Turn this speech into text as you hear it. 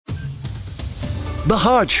The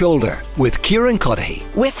Hard Shoulder with Kieran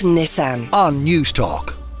with Nissan on News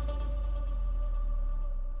Talk.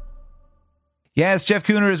 Yes, Jeff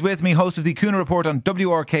Kuhner is with me, host of the Kuhner Report on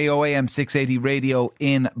WRKO AM680 Radio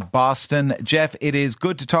in Boston. Jeff, it is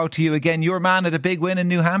good to talk to you again. Your man had a big win in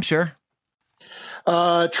New Hampshire.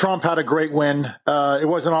 Trump had a great win. It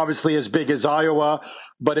wasn't obviously as big as Iowa,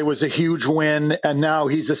 but it was a huge win. And now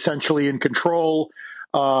he's essentially in control.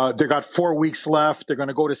 They got 4 weeks left. They're going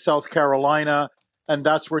to go to South Carolina. And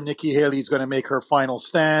that's where Nikki Haley is going to make her final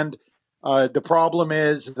stand. The problem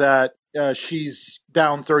is that she's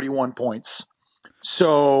down 31 points.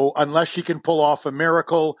 So unless she can pull off a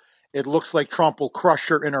miracle, it looks like Trump will crush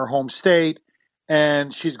her in her home state.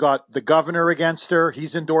 And she's got the governor against her.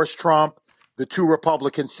 He's endorsed Trump. The two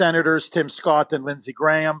Republican senators, Tim Scott and Lindsey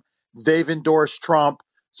Graham, they've endorsed Trump.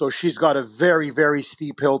 So she's got a very, very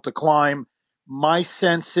steep hill to climb. My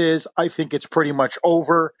sense is I think it's pretty much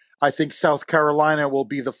over. I think South Carolina will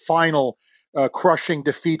be the final crushing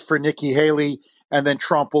defeat for Nikki Haley, and then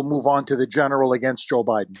Trump will move on to the general against Joe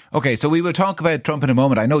Biden. Okay, so we will talk about Trump in a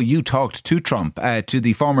moment. I know you talked to Trump, to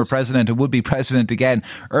the former president and would-be president again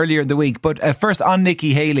earlier in the week. But first, on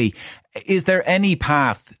Nikki Haley, is there any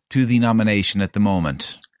path to the nomination at the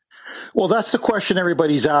moment? Well, that's the question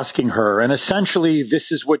everybody's asking her. And essentially,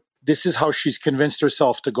 this is how she's convinced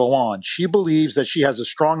herself to go on. She believes that she has a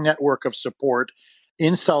strong network of support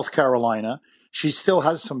in South Carolina. She still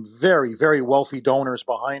has some very, very wealthy donors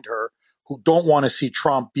behind her who don't want to see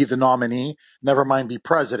Trump be the nominee, never mind be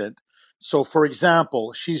president. So, for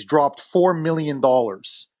example, she's dropped $4 million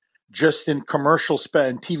just in commercial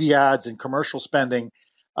spend, TV ads and commercial spending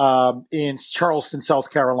in Charleston,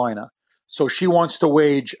 South Carolina. So she wants to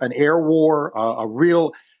wage an air war, a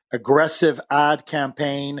real aggressive ad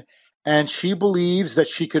campaign, and she believes that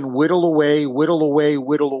she can whittle away.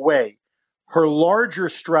 Her larger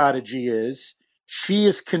strategy is she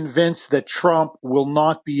is convinced that Trump will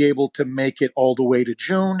not be able to make it all the way to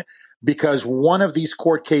June because one of these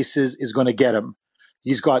court cases is going to get him.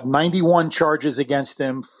 He's got 91 charges against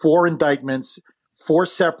him, 4 indictments, 4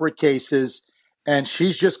 separate cases, and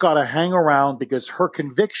she's just got to hang around because her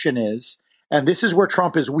conviction is, and this is where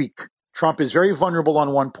Trump is weak. Trump is very vulnerable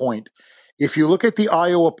on one point. If you look at the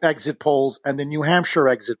Iowa exit polls and the New Hampshire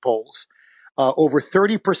exit polls, over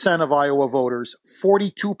 30% of Iowa voters,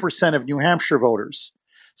 42% of New Hampshire voters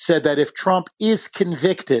said that if Trump is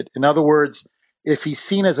convicted, in other words, if he's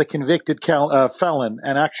seen as a convicted felon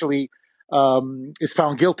and actually is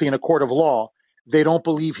found guilty in a court of law, they don't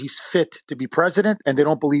believe he's fit to be president and they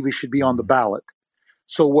don't believe he should be on the ballot.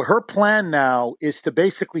 So what her plan now is to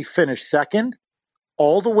basically finish second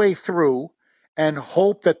all the way through and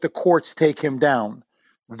hope that the courts take him down.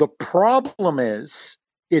 The problem is,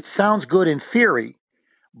 it sounds good in theory,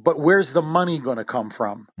 but where's the money going to come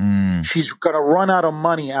from? She's going to run out of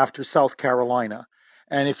money after South Carolina.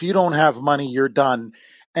 And if you don't have money, you're done.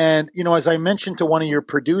 And, you know, as I mentioned to one of your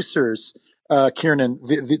producers, Kieran,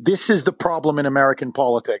 this is the problem in American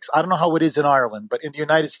politics. I don't know how it is in Ireland, but in the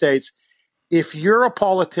United States, if you're a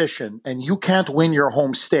politician and you can't win your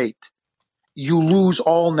home state, you lose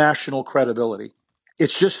all national credibility.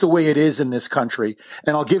 It's just the way it is in this country.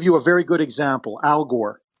 And I'll give you a very good example. Al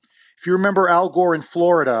Gore. If you remember Al Gore in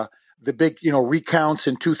Florida, the big, recounts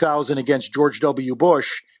in 2000 against George W.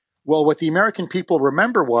 Bush. Well, what the American people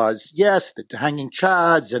remember was, yes, the hanging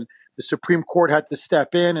chads and the Supreme Court had to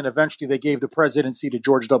step in and eventually they gave the presidency to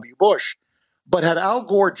George W. Bush. But had Al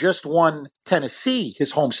Gore just won Tennessee,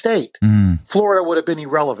 his home state, Florida would have been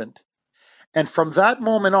irrelevant. And from that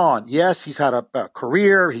moment on, yes, he's had a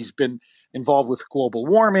career. He's been involved with global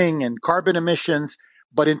warming and carbon emissions.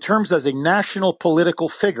 But in terms as a national political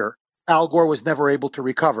figure, Al Gore was never able to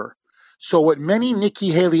recover. So what many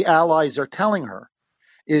Nikki Haley allies are telling her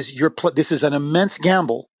is this is an immense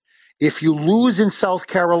gamble. If you lose in South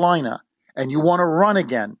Carolina and you want to run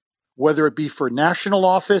again, whether it be for national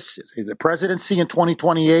office, the presidency in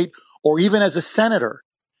 2028, or even as a senator,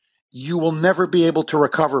 you will never be able to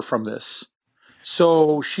recover from this.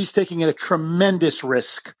 So she's taking a tremendous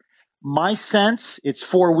risk. My sense, it's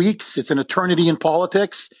 4 weeks. It's an eternity in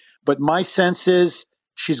politics. But my sense is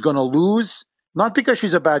she's going to lose, not because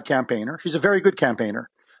she's a bad campaigner. She's a very good campaigner.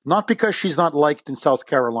 Not because she's not liked in South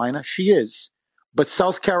Carolina. She is. But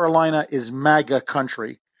South Carolina is MAGA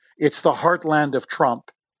country. It's the heartland of Trump.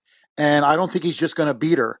 And I don't think he's just going to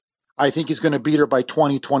beat her. I think he's going to beat her by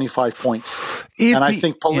 20, 25 points. I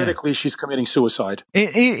think politically she's committing suicide.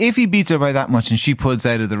 If he beats her by that much and she pulls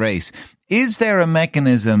out of the race, is there a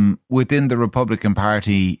mechanism within the Republican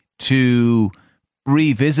Party to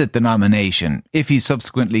revisit the nomination if he's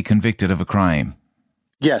subsequently convicted of a crime?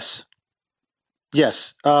 Yes.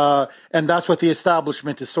 Yes. And that's what the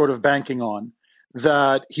establishment is sort of banking on,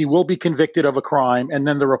 that he will be convicted of a crime. And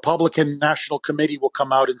then the Republican National Committee will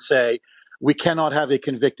come out and say, we cannot have a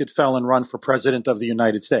convicted felon run for president of the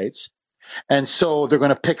United States. And so they're going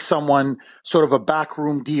to pick someone, sort of a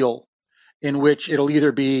backroom deal, in which it'll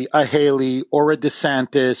either be a Haley or a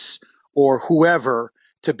DeSantis or whoever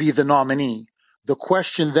to be the nominee. The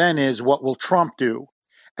question then is, what will Trump do?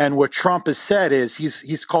 And what Trump has said is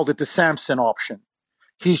he's called it the Samson option.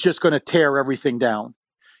 He's just going to tear everything down.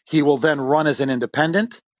 He will then run as an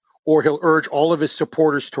independent, or he'll urge all of his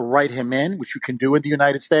supporters to write him in, which you can do in the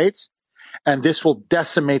United States. And this will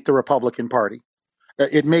decimate the Republican Party.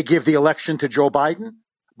 It may give the election to Joe Biden,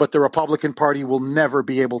 but the Republican Party will never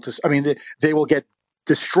be able to. I mean, they will get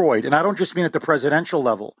destroyed. And I don't just mean at the presidential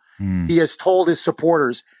level. He has told his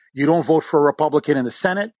supporters, you don't vote for a Republican in the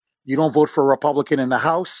Senate. You don't vote for a Republican in the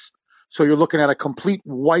House. So you're looking at a complete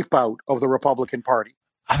wipeout of the Republican Party.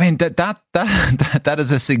 I mean, that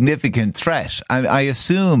is a significant threat. I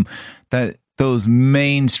assume that those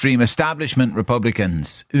mainstream establishment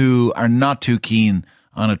Republicans who are not too keen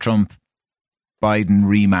on a Trump-Biden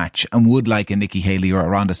rematch and would like a Nikki Haley or a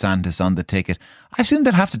Ron DeSantis on the ticket, I assume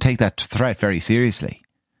they'd have to take that threat very seriously.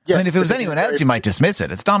 Yes, I mean, if it was anyone else, you might dismiss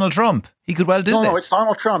it. It's Donald Trump. He could well do this. No, it's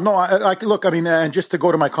Donald Trump. No, look, I mean, and just to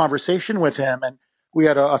go to my conversation with him, and we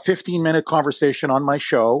had a 15-minute conversation on my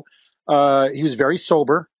show. He was very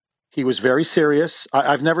sober. He was very serious.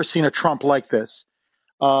 I've never seen a Trump like this.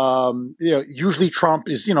 Usually Trump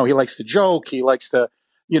is, he likes to joke. He likes to,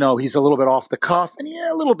 he's a little bit off the cuff, and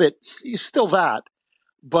a little bit. He's still that.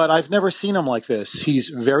 But I've never seen him like this. He's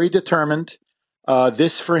very determined.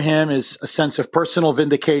 This for him is a sense of personal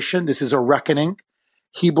vindication. This is a reckoning.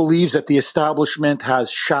 He believes that the establishment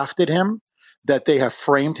has shafted him, that they have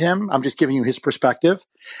framed him. I'm just giving you his perspective,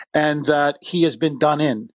 and that he has been done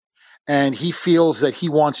in. And he feels that he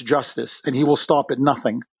wants justice, and he will stop at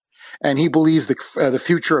nothing. And he believes the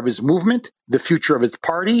future of his movement, the future of his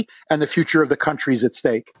party, and the future of the country is at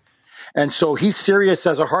stake. And so he's serious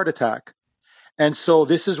as a heart attack. And so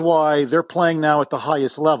this is why they're playing now at the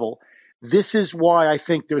highest level. This is why I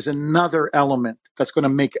think there's another element that's going to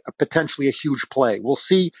make potentially a huge play. We'll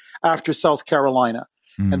see after South Carolina.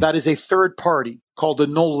 And that is a third party called the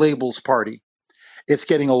No Labels Party. It's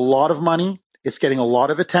getting a lot of money. It's getting a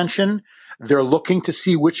lot of attention. They're looking to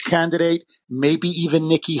see which candidate, maybe even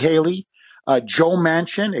Nikki Haley, Joe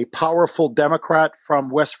Manchin, a powerful Democrat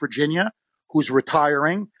from West Virginia who's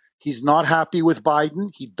retiring. He's not happy with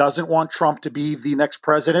Biden. He doesn't want Trump to be the next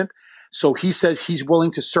president. So he says he's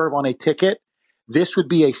willing to serve on a ticket. This would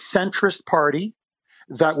be a centrist party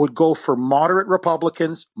that would go for moderate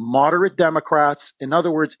Republicans, moderate Democrats, in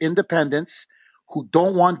other words, independents who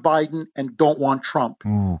don't want Biden and don't want Trump.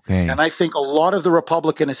 Okay. And I think a lot of the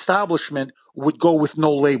Republican establishment would go with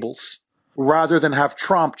no labels rather than have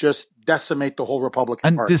Trump just decimate the whole Republican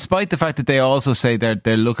Party. And despite the fact that they also say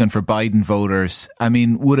they're looking for Biden voters, I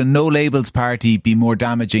mean, would a no labels party be more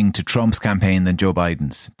damaging to Trump's campaign than Joe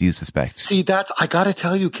Biden's, do you suspect? See, I got to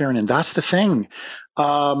tell you, Kieran, and that's the thing.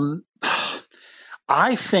 I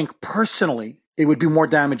think personally it would be more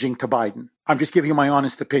damaging to Biden. I'm just giving you my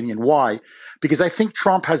honest opinion. Why? Because I think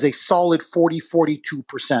Trump has a solid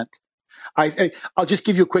 42%. I'll just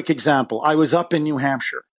give you a quick example. I was up in New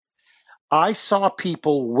Hampshire. I saw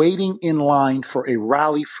people waiting in line for a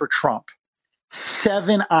rally for Trump.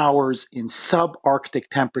 7 hours in subarctic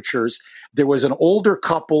temperatures. There was an older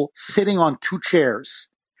couple sitting on 2 chairs,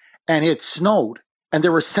 and it snowed, and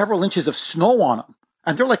there were several inches of snow on them,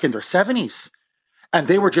 and they're like in their 70s, and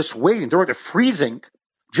they were just waiting. They were freezing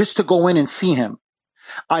just to go in and see him.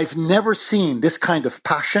 I've never seen this kind of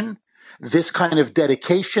passion, this kind of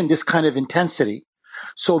dedication, this kind of intensity.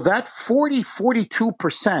 So that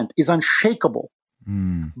 42% is unshakable.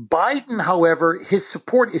 Biden, however, his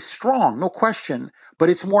support is strong, no question, but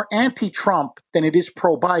it's more anti-Trump than it is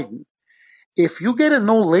pro-Biden. If you get a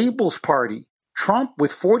no labels party, Trump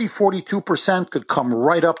with 42% could come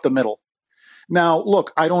right up the middle. Now,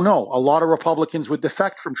 look, I don't know. A lot of Republicans would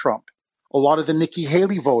defect from Trump. A lot of the Nikki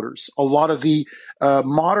Haley voters, a lot of the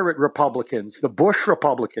moderate Republicans, the Bush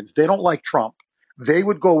Republicans, they don't like Trump. They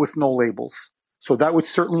would go with no labels. So that would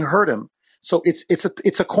certainly hurt him. So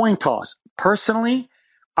it's a coin toss. Personally,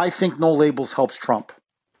 I think no labels helps Trump.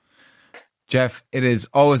 Jeff, it is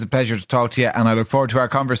always a pleasure to talk to you, and I look forward to our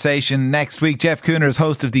conversation next week. Jeff Kuhner is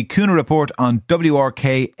host of the Kuhner Report on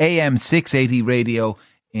WRKO AM680 Radio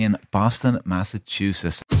in Boston,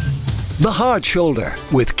 Massachusetts. The Hard Shoulder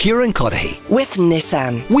with Kieran with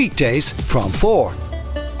Nissan. Weekdays from 4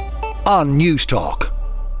 on News Talk.